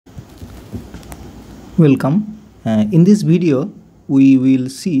Welcome. In this video, we will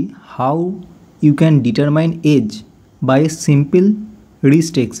see how you can determine age by a simple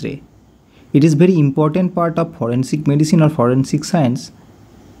wrist X-ray. It is very important part of forensic medicine or forensic science.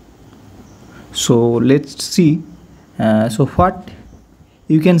 So let's see. So what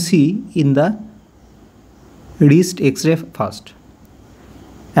you can see in the wrist X-ray first.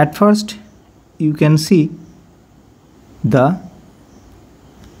 At first, you can see the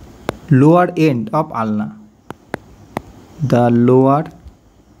lower end of ulna. The lower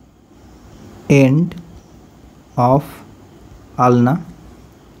end of ulna,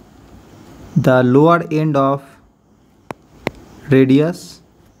 the lower end of radius,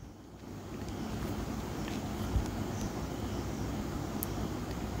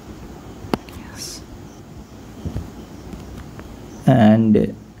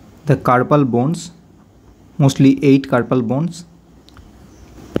 and the carpal bones, mostly 8 carpal bones.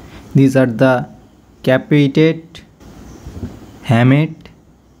 These are the capitate, hamate,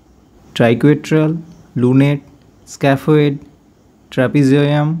 triquetral, lunate, scaphoid,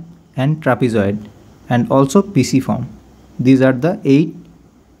 trapezium and trapezoid, and also pisiform. These are the 8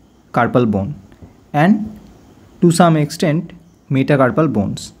 carpal bone and to some extent metacarpal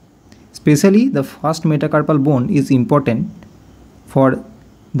bones. Especially the first metacarpal bone is important for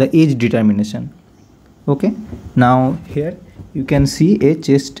the age determination. Okay, now here you can see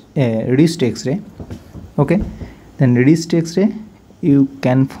a wrist X-ray. Okay, then wrist X-ray you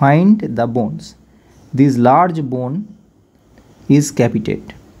can find the bones. This large bone is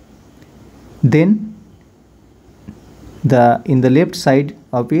capitate. Then in the left side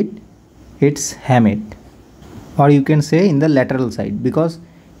of it, it's hamate, or you can say in the lateral side, because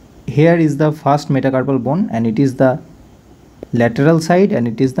here is the first metacarpal bone and it is the lateral side and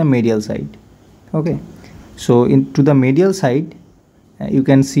it is the medial side. Okay, so into the medial side you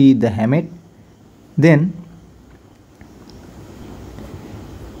can see the hamate, then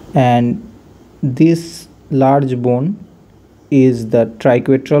and this large bone is the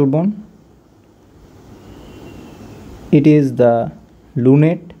triquetral bone, it is the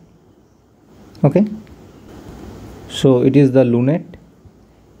lunate. Okay, so it is the lunate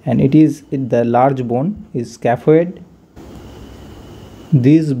and it is the large bone is scaphoid.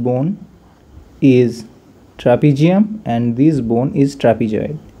 This bone is trapezium and this bone is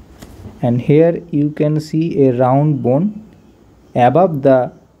trapezoid, and here you can see a round bone above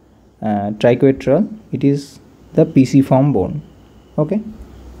the triquetral. It is the pisiform bone. Okay,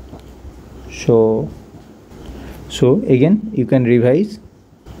 so again you can revise.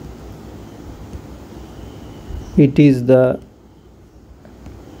 It is the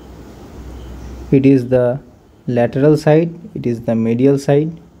lateral side, it is the medial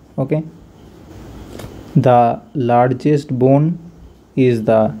side. Okay, the largest bone is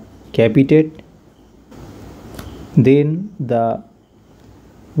the capitate, then the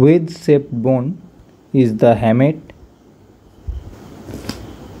wedge shaped bone is the hamate,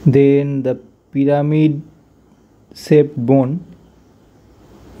 then the pyramid shaped bone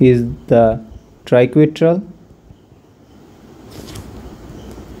is the triquetral,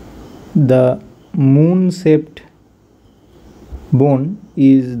 the moon shaped bone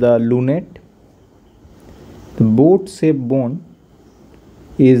is the lunate, the boat shaped bone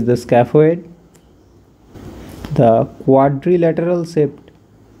is the scaphoid, the quadrilateral shaped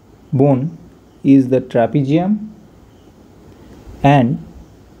bone is the trapezium, and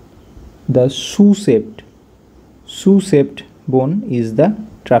the shoe shaped bone is the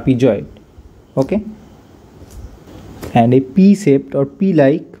trapezoid. Okay, and a P shaped or P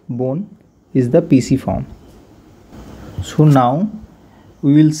like bone is the pisiform. So now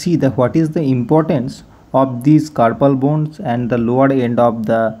we will see what is the importance of these carpal bones and the lower end of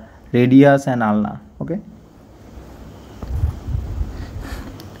the radius and ulna. Okay,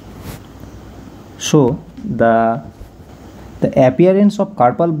 so the appearance of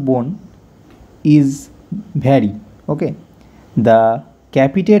carpal bone is vary. Okay, the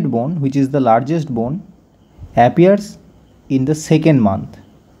capitate bone, which is the largest bone, appears in the second month.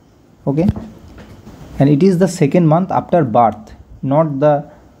 Okay, and it is the second month after birth, not the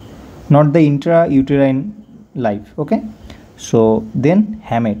intrauterine life. Okay, so then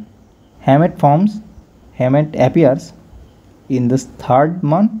hamate appears in the third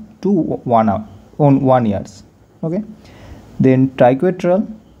month to 1 years. Okay, then triquetral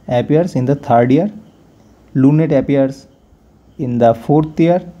appears in the third year, lunate appears in the fourth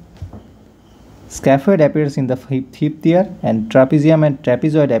year, scaphoid appears in the fifth year, and trapezium and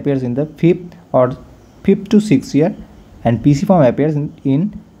trapezoid appears in the fifth to 6th year, and pisiform appears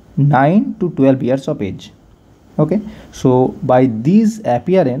in 9 to 12 years of age. Okay, so by these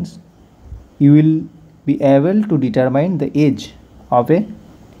appearance you will be able to determine the age of a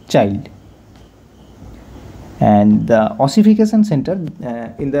child. And the ossification center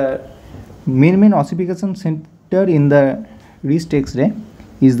in the main ossification center in the wrist X-ray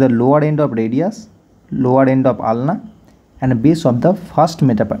is the lower end of radius, lower end of ulna, and base of the first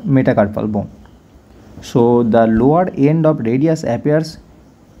metacarpal bone. So the lower end of radius appears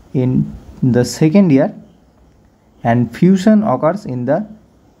in the second year, and fusion occurs in the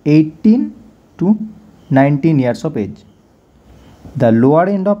 18 to 19 years of age. The lower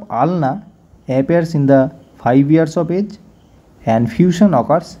end of ulna appears in the 5 years of age, and fusion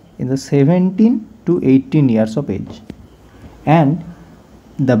occurs in the 17 to 18 years of age. And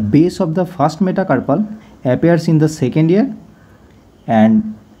the base of the first metacarpal appears in the second year,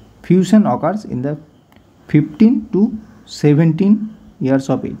 and fusion occurs in the 15 to 17 years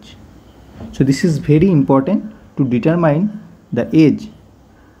of age. So this is very important to determine the age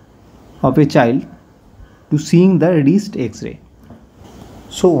of a child to seeing the wrist X-ray.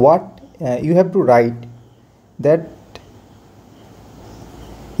 So what you have to write, that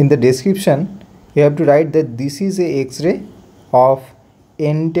in the description you have to write that this is a X-ray of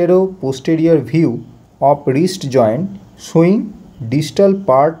antero-posterior view of wrist joint showing distal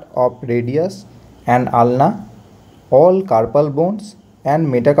part of radius and ulna, all carpal bones and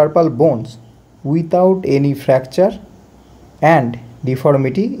metacarpal bones without any fracture, and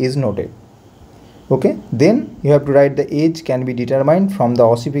deformity is noted. Okay, then you have to write the age can be determined from the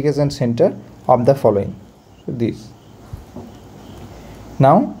ossification center of the following. So this.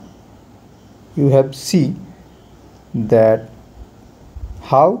 Now you have see that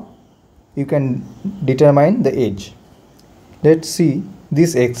how you can determine the age. Let's see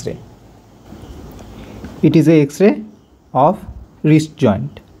this X-ray. It is a X-ray of wrist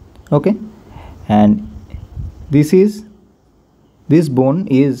joint. Okay, and this bone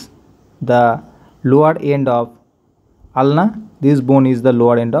is the lower end of ulna, this bone is the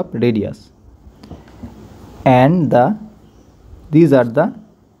lower end of radius, and these are the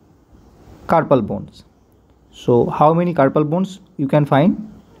carpal bones. So how many carpal bones you can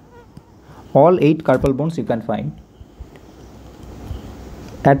find? All 8 carpal bones you can find.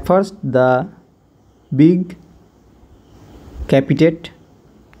 At first the big capitate,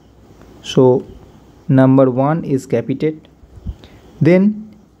 so number 1 is capitate.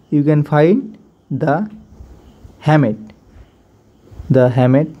 Then you can find the hamate,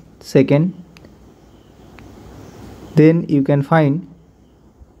 second. Then you can find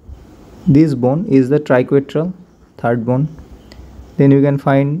this bone is the triquetral, third bone. Then you can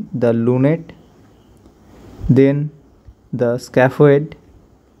find the lunate, then the scaphoid,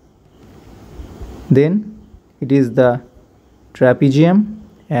 then it is the trapezium,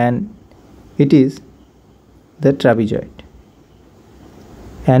 and it is the trapezoid.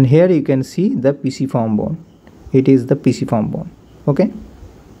 And here you can see the pisiform bone, it is the pisiform bone. Okay,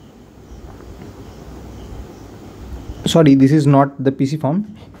 sorry, this is not the pisiform,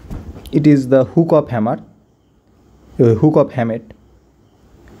 it is the hook of hamate.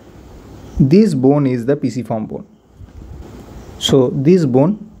 This bone is the pisiform bone. So this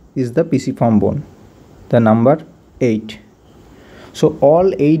bone is the pisiform bone, the number 8. So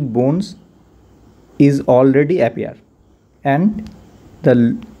all 8 bones is already appear, and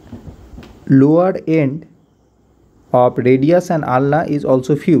the lower end of radius and ulna is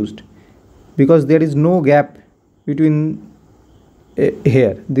also fused, because there is no gap between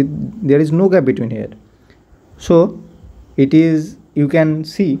here. There is no gap between here. So it is, you can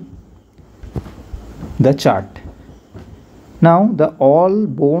see the chart. Now the all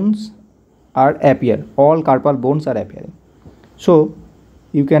bones are appear, all carpal bones are appearing. So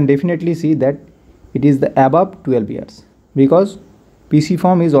you can definitely see that it is the above 12 years, because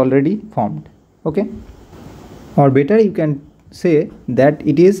pisiform is already formed. Okay, or better you can say that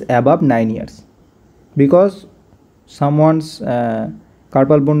it is above 9 years, because someone's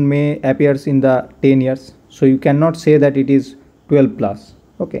carpal bone may appears in the 10 years, so you cannot say that it is 12 plus.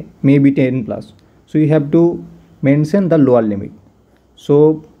 Okay, maybe 10 plus. So you have to mention the lower limit.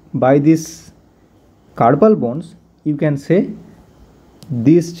 So by this carpal bones you can say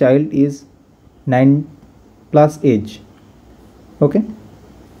this child is 9 plus age. Okay,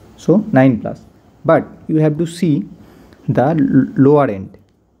 so 9 plus, but you have to see the lower end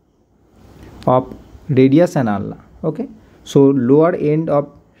of radius and ulna. Okay, so lower end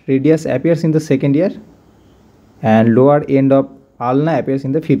of radius appears in the second year, and lower end of ulna appears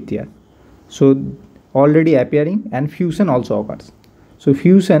in the 5th year. So already appearing, and fusion also occurs. So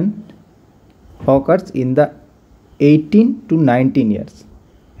fusion occurs in the 18 to 19 years,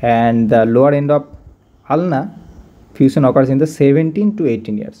 and the lower end of ulna fusion occurs in the 17 to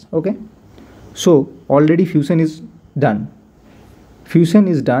 18 years. Okay, So already fusion is done. Fusion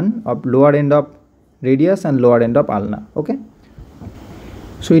is done of lower end of radius and lower end of ulna. Okay.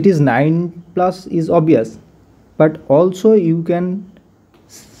 So it is 9 plus is obvious, but also you can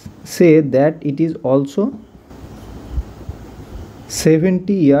say that it is also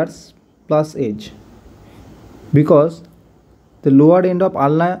 70 years plus age, because the lower end of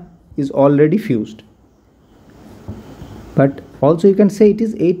ulna is already fused. But also you can say it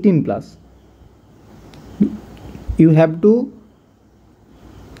is 18 plus. You have to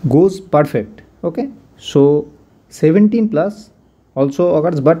goes perfect. Okay, so 17 plus also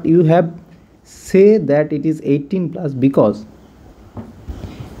occurs, but you have say that it is 18 plus because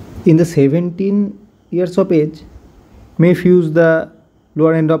in the 17 years of age may fuse the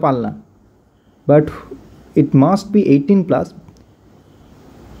lower end of ulna, but it must be 18 plus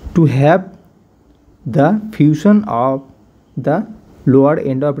to have the fusion of the lower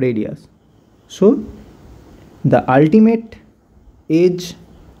end of radius. So the ultimate age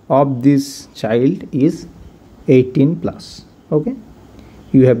of this child is 18 plus. Okay,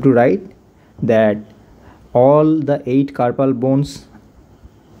 you have to write that all the 8 carpal bones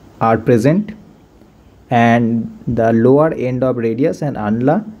are present and the lower end of radius and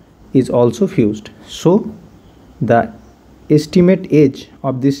ulna is also fused. So the estimate age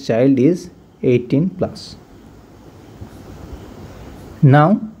of this child is 18 plus.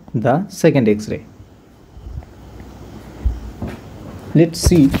 Now the second X-ray. Let's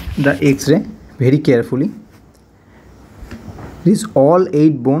see the X-ray very carefully. These all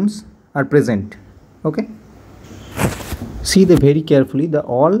 8 bones are present. Okay, see the very carefully, the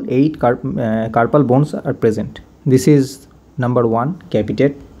all 8 carpal bones are present. This is number 1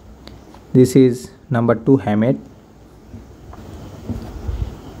 capitate, this is number 2 hamate,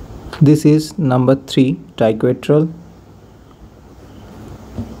 this is number 3 triquetral,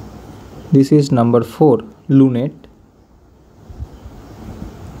 this is number 4 lunate,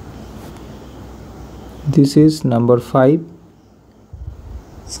 this is number 5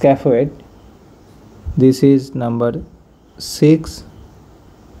 scaphoid, this is number 6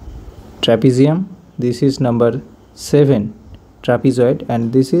 trapezium, this is number 7 trapezoid,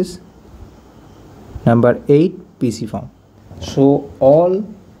 and this is number 8 pisiform. So all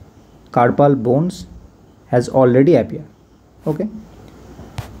carpal bones has already appeared. Okay,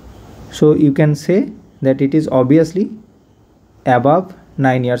 so you can say that it is obviously above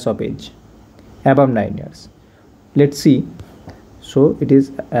 9 years of age, above 9 years. Let's see. So it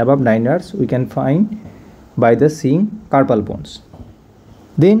is above 9 years, we can find by the seeing carpal bones.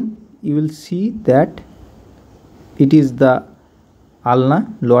 Then you will see that it is the ulna,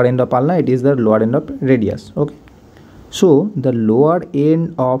 lower end of ulna, it is the lower end of radius. Okay, so the lower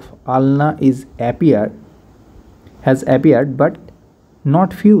end of ulna has appeared but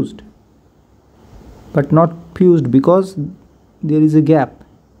not fused, because there is a gap.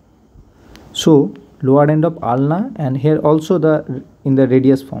 So lower end of ulna, and here also the in the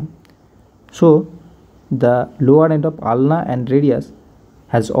radius form. So the lower end of ulna and radius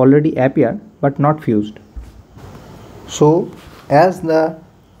has already appeared but not fused. So as the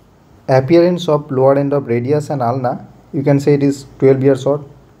appearance of lower end of radius and ulna, you can say it is 12 years or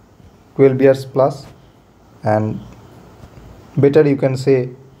 12 years plus, and better you can say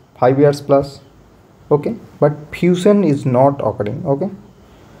 5 years plus. Okay, but fusion is not occurring. Okay,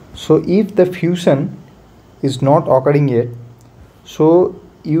 so if the fusion is not occurring yet, so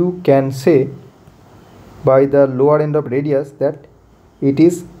you can say by the lower end of radius that it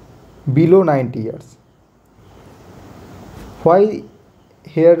is below 90 years. Why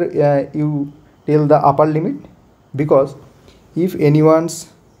here you tell the upper limit? Because if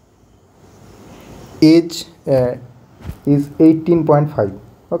anyone's age is 18.5,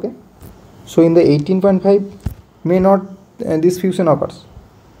 okay, so in the 18.5 may not this fusion occurs.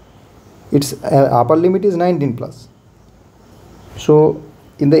 Its upper limit is 19 plus. So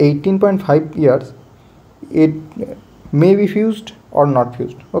in the 18.5 years it may be fused or not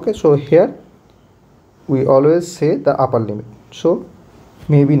fused. Okay, so here we always say the upper limit, so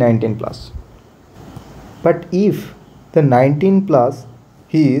maybe 19 plus. But if the 19 plus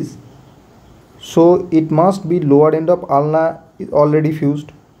he is, so it must be lower end of ulna is already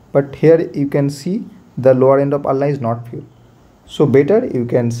fused, but here you can see the lower end of ulna is not fused. So better you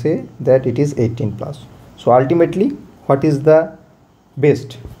can say that it is 18 plus. So ultimately what is the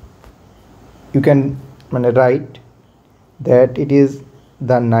best? You can write that it is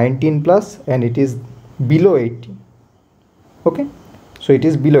the 19 plus and it is below 18. Okay, so it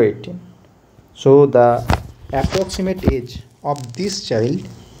is below 18. So the approximate age of this child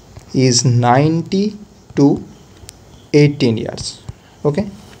is 90 to 18 years. Okay,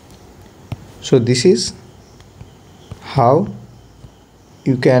 So this is how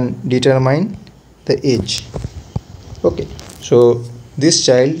you can determine the age. Okay, so this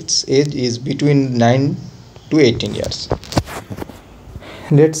child's age is between 9 to 18 years.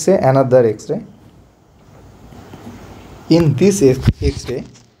 Let's say another X-ray. In this X-ray,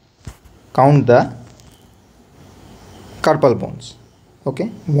 count the carpal bones. Okay,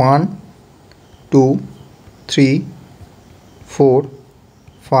 1, 2, 3, 4,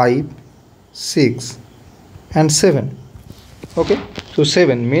 5, 6 and 7. Okay, so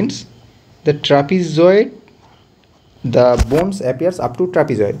 7 means the trapezoid, the bones appears up to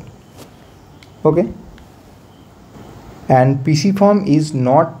trapezoid. Okay, and pisiform is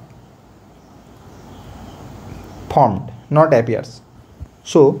not formed, not appears.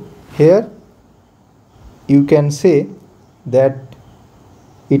 So here you can say that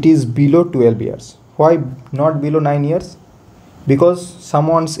it is below 12 years. Why not below 9 years? Because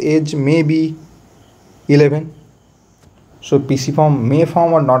someone's age may be 11. So pisiform may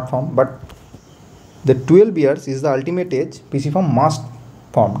form or not form, but the 12 years is the ultimate age pisiform must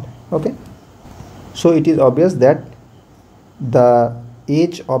formed. Okay, so it is obvious that the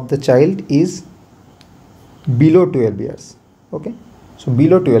age of the child is below 12 years. Okay, so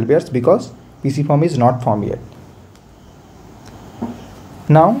below 12 years because pisiform is not formed yet.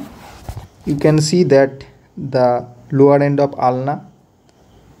 Now you can see that the lower end of ulna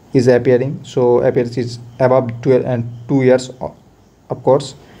is appearing, so appears is above 12 and 2 years of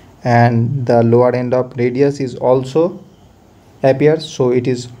course, and the lower end of radius is also appears, so it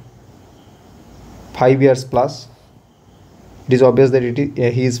is 5 years plus. It is obvious that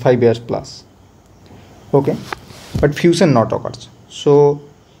he is 5 years plus. Okay, but fusion not occurs, so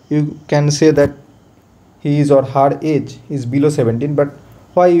you can say that his or her age is below 17. But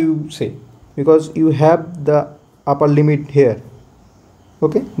why you say? Because you have the upper limit here.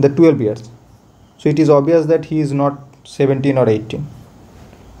 Okay, the 12 years, so it is obvious that he is not 17 or 18.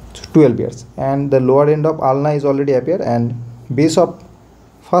 So 12 years, and the lower end of ulna is already appear, and base of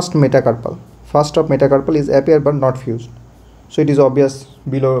first of metacarpal is appear but not fused, so it is obvious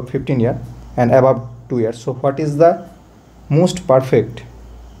below 15 year and above 2 years. So what is the most perfect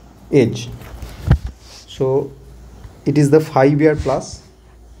age? So it is the 5 year plus,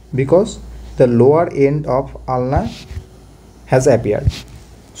 because the lower end of ulna has appeared,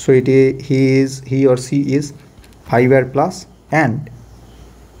 so he or she is 5 year plus, and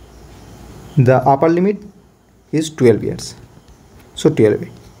the upper limit is 12 years. So 12,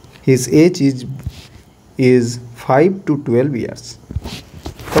 his age is 5 to 12 years.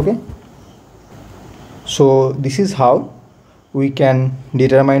 Okay, so this is how we can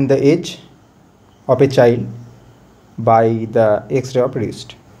determine the age of a child by the X-ray of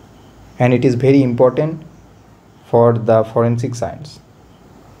wrist, and it is very important for the forensic science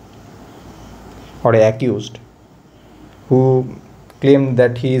or accused who claim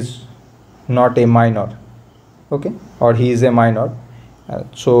that he is not a minor. Okay, or he is a minor.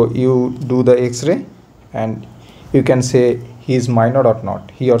 So you do the X-ray and you can say he is minor or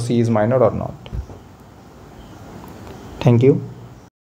not, he or she is minor or not. Thank you.